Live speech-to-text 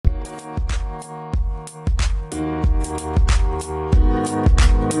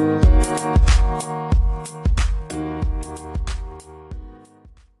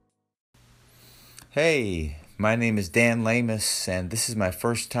Hey, my name is Dan Lamus, and this is my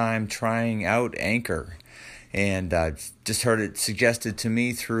first time trying out Anchor. And I just heard it suggested to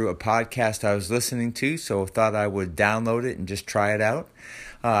me through a podcast I was listening to, so I thought I would download it and just try it out.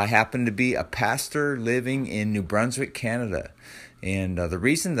 I happen to be a pastor living in New Brunswick, Canada. And the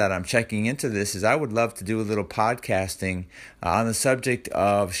reason that I'm checking into this is I would love to do a little podcasting on the subject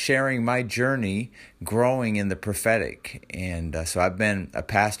of sharing my journey growing in the prophetic. And so I've been a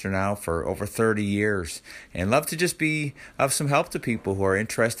pastor now for over 30 years and love to just be of some help to people who are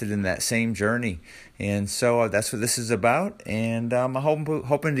interested in that same journey. And so that's what this is about. And I'm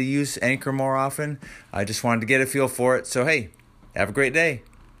hoping to use Anchor more often. I just wanted to get a feel for it. So, hey, have a great day.